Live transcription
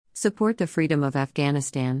Support the freedom of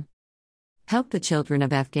Afghanistan. Help the children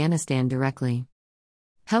of Afghanistan directly.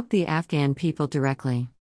 Help the Afghan people directly.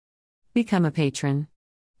 Become a patron.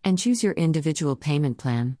 And choose your individual payment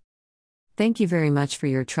plan. Thank you very much for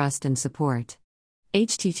your trust and support.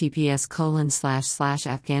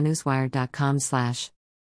 https://afghanNewsWire.com/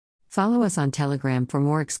 Follow us on Telegram for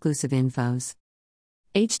more exclusive infos.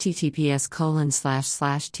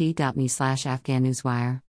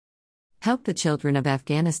 https://t.me/AfghanNewsWire. Help the children of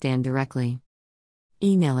Afghanistan directly.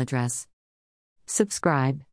 Email address. Subscribe.